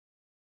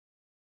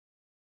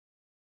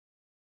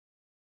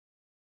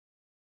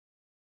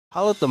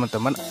Halo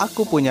teman-teman,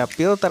 aku punya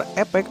filter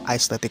efek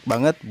estetik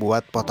banget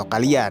buat foto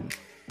kalian.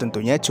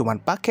 Tentunya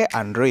cuman pakai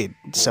Android.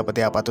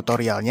 Seperti apa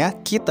tutorialnya?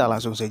 Kita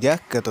langsung saja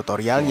ke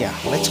tutorialnya.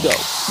 Let's go.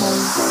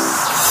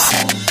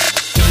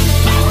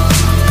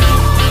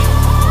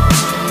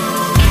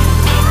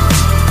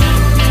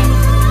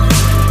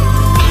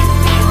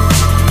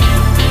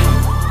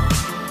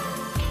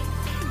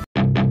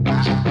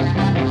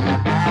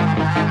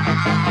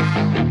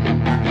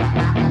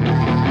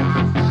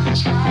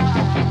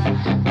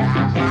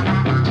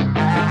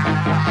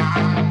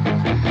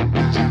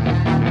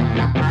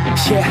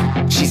 Yeah,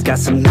 she's got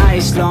some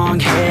nice long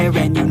hair,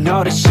 and you know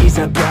that she's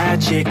a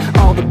bad chick.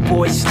 All the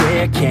boys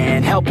stare,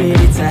 can't help it,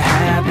 it's a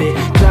habit.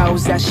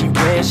 Clothes that she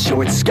wears,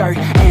 short skirt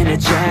and a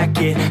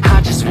jacket. I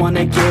just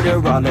wanna get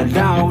her all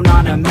alone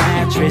on a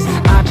mattress.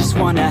 I just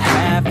wanna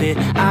have it,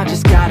 I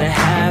just gotta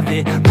have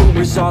it.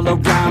 Rumors all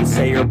around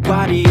say her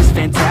body is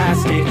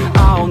fantastic.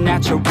 All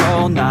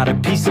natural, not a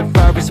piece of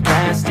fur is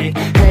plastic.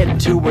 Head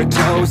to her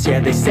toes, yeah,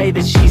 they say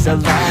that she's a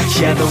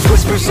latch. Yeah, the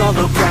whispers all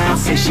around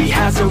say she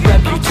has a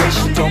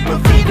reputation. Don't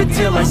believe it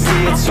till I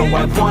see it, so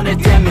I want a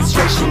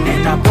demonstration.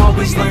 And I've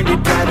always learned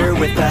it better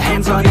with a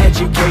hands-on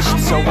education.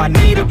 So I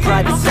need a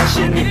private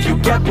session if you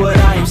get what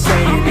I am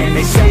saying. And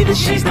they say that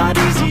she's not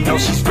easy, no,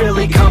 she's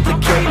really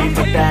complicated.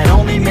 But that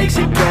only makes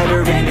it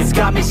better, and it's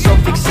got me so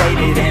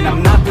fixated. And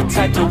I'm not the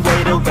type to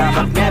wait around,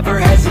 I've never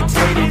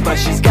hesitated. But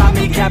she's got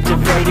me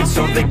captivated,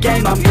 so the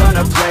game, I'm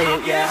gonna play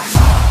it, yeah.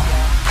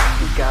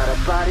 She's got a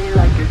body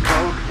like a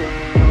coke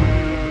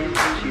thing.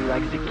 She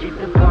likes to keep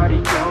the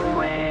party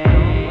going.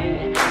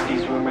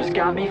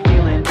 Got me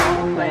feeling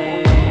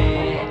lonely.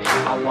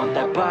 I want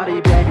that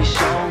body, baby,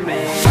 show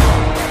me.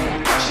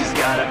 She's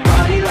got a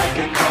body like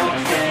a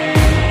coke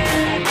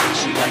thing.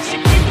 She likes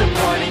to keep the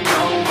party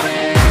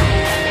going.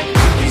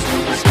 These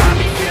rumors got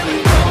me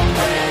feeling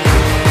lonely.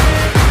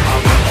 I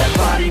want that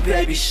body,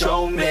 baby,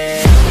 show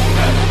me.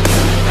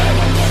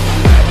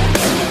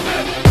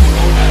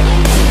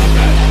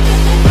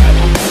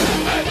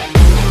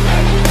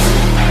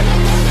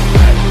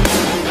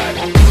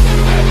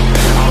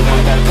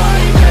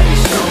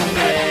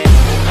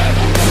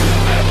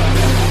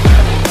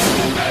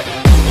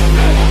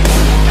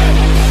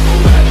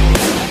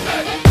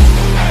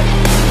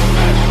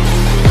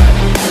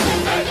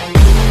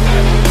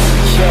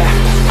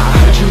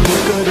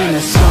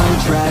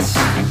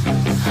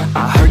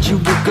 I heard you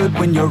look good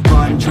when you're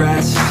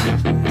undressed.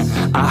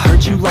 I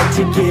heard you like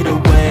to get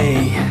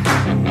away.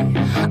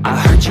 I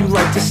heard you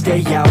like to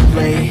stay out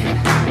late.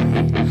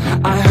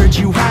 I heard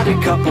you had a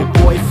couple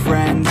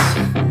boyfriends.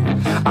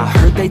 I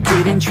heard they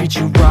didn't treat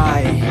you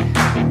right.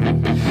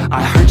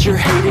 I heard you're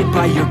hated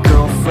by your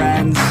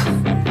girlfriends,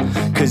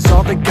 'cause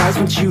all the guys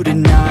want you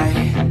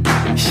tonight.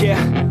 Yeah,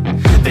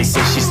 they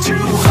say she's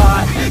too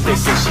hot, they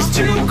say she's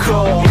too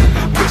cold.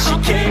 Where she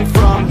came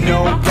from,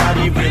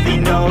 nobody really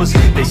knows.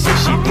 They say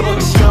she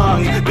looks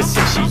young, but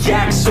say she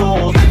acts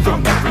old.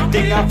 From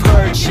everything I've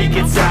heard, she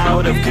gets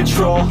out of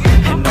control.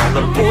 And all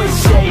the boys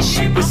say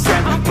she was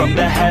sent from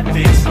the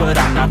heavens, but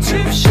I'm not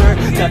too sure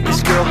that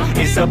this girl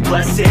is a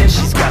blessing.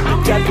 She's got the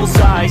devil's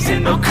eyes,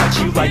 and they'll cut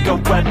you like a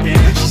weapon.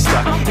 She's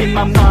stuck in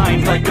my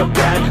mind like a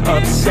bad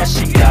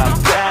obsession. Got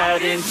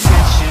bad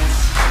intentions.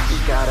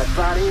 She's got a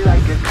body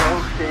like a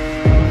coke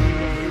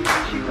thing.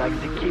 She likes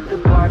to keep the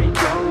party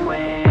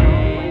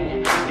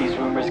going. These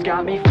rumors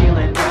got me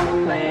feeling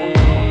lonely.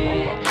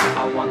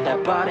 I want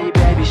that body,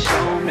 baby,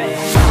 show me.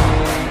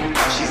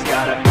 She's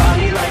got a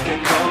body like a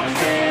coke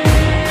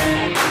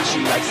thing. She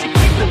likes to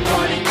keep the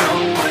party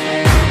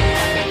going.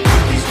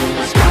 These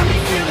rumors got me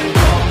feeling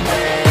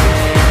lonely.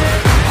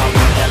 I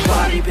want that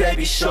body,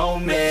 baby, show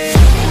me.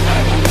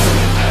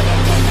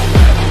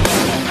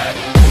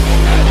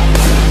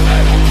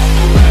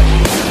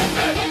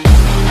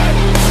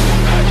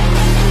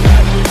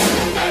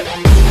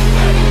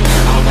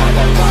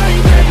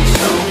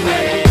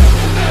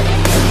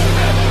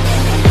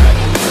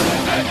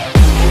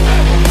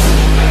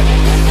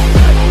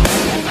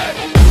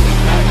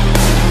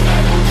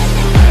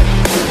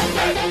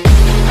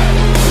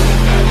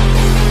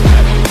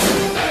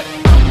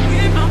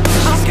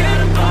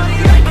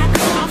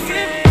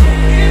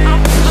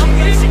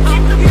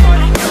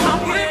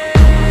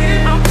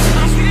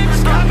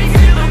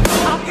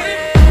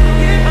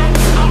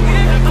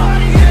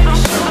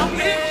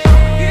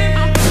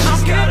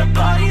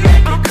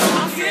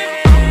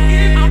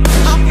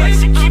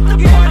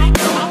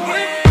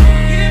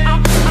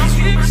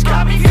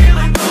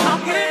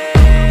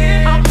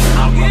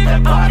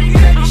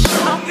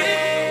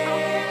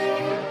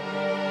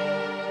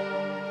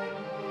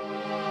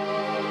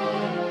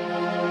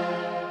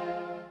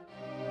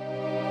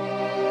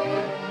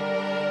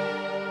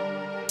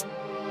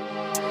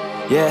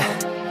 Yeah,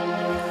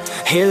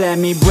 here let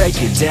me break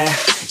it down.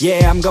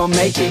 Yeah, I'm gonna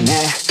make it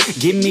now.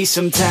 Give me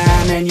some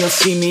time and you'll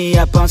see me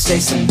up on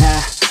stage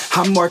somehow.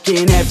 I'm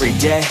working every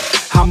day,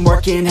 I'm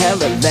working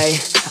hella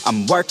late.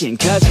 I'm working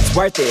 'cause it's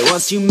worth it.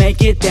 Once you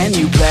make it, then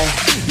you play.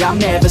 I'm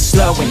never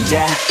slowing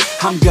down,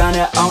 I'm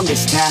gonna own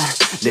this town.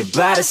 Live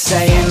by the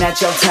saying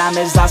that your time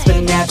is lost but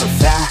never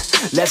found.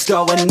 let's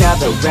go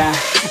another round.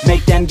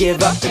 Make them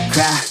give up the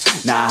crown.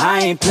 Nah, I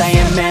ain't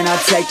playing, man, I'll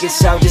take it,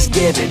 so just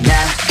give it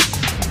now.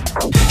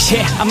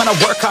 Yeah, I'm gonna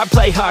work hard,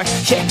 play hard.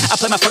 Yeah, I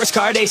play my first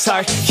card, ace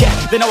hard. Yeah,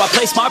 they know I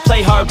play smart,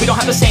 play hard. We don't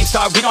have the same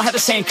star, we don't have the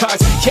same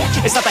cards. Yeah,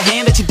 it's not the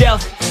hand that you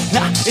dealt.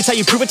 Nah, it's how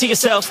you prove it to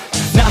yourself.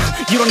 Nah,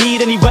 you don't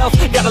need any wealth.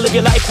 Gotta live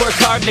your life, work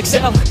hard and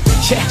excel.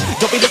 Yeah,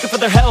 don't be looking for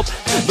their help.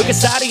 Look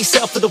inside of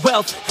yourself for the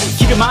wealth.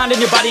 Keep your mind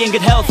and your body in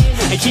good health.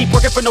 And keep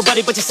working for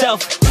nobody but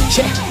yourself.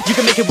 Yeah, you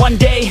can make it one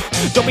day.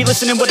 Don't be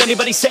listening what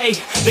anybody say.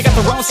 They got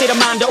their own state of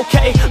mind,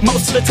 okay.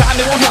 Most of the time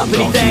they won't help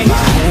anything. Keep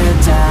my head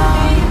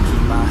down.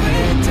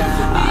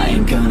 I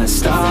ain't gonna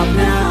stop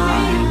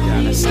now.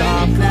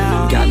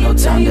 Got no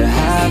time to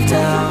have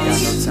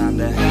doubts.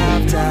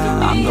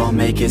 I'm gonna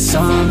make it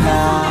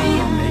somehow.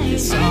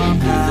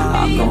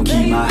 I'm gonna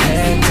keep my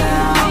head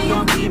down.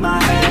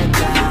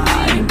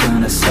 I ain't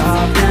gonna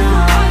stop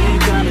now.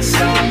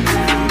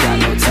 Got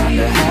no time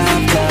to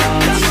have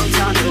doubts.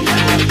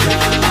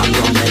 I'm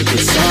gonna make it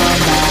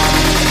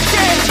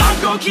somehow. I'm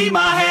gonna keep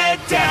my head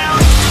down.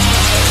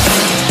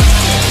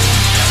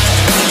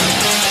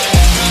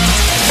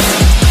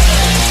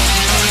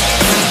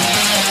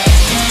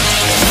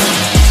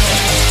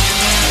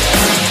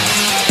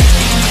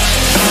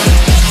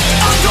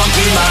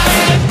 Keep my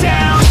head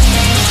down.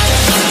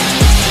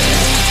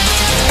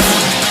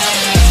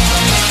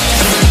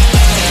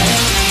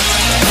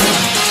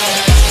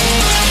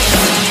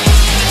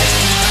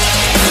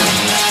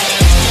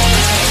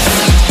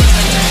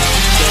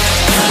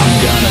 I'm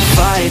gonna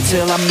fight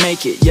till I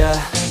make it, yeah.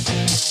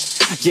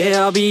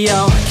 Yeah, I'll be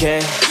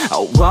okay.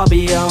 Oh, I'll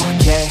be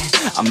okay.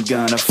 I'm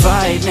gonna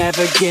fight,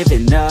 never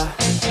giving up.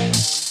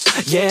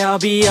 Yeah, I'll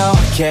be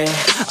okay.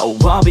 Oh,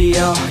 I'll be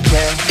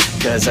okay.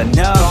 Cause I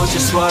know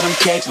just what I'm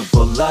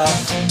capable of.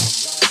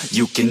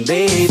 You can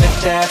leave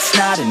if that's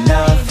not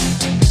enough.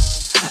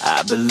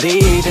 I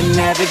believe in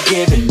never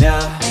giving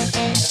up.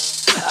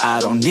 I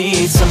don't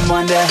need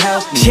someone to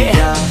help me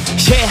up.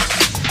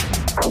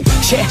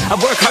 Yeah, I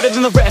work harder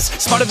than the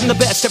rest, smarter than the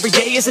best. Every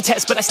day is a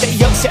test, but I stay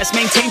obsessed.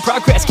 Maintain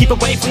progress, keep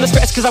away from the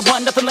stress, cause I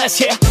want nothing less,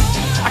 yeah.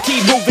 I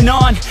keep moving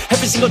on,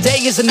 every single day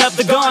is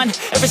another gone.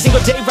 Every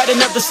single day write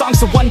another song,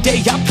 so one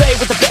day I'll play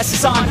with the best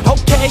is on.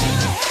 Okay,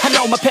 I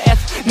know my path,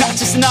 not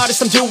just an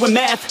artist, I'm doing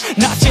math.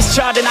 Not just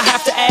charting, I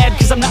have to add,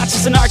 cause I'm not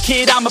just an art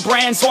kid, I'm a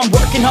brand. So I'm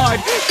working hard,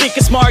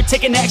 thinking smart,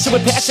 taking action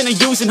with passion and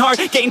using heart.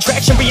 Getting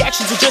traction,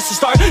 reactions are just a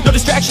start. No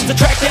distractions,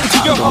 attract them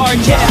to your heart,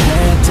 yeah.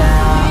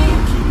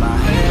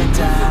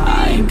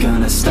 I ain't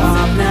gonna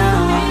stop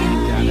now.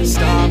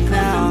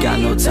 Got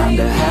no time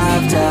to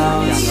have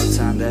doubts.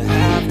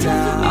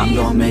 I'm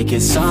gonna make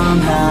it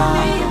somehow.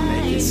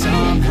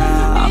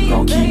 I'm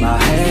gonna keep my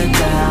head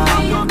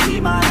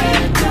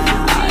down.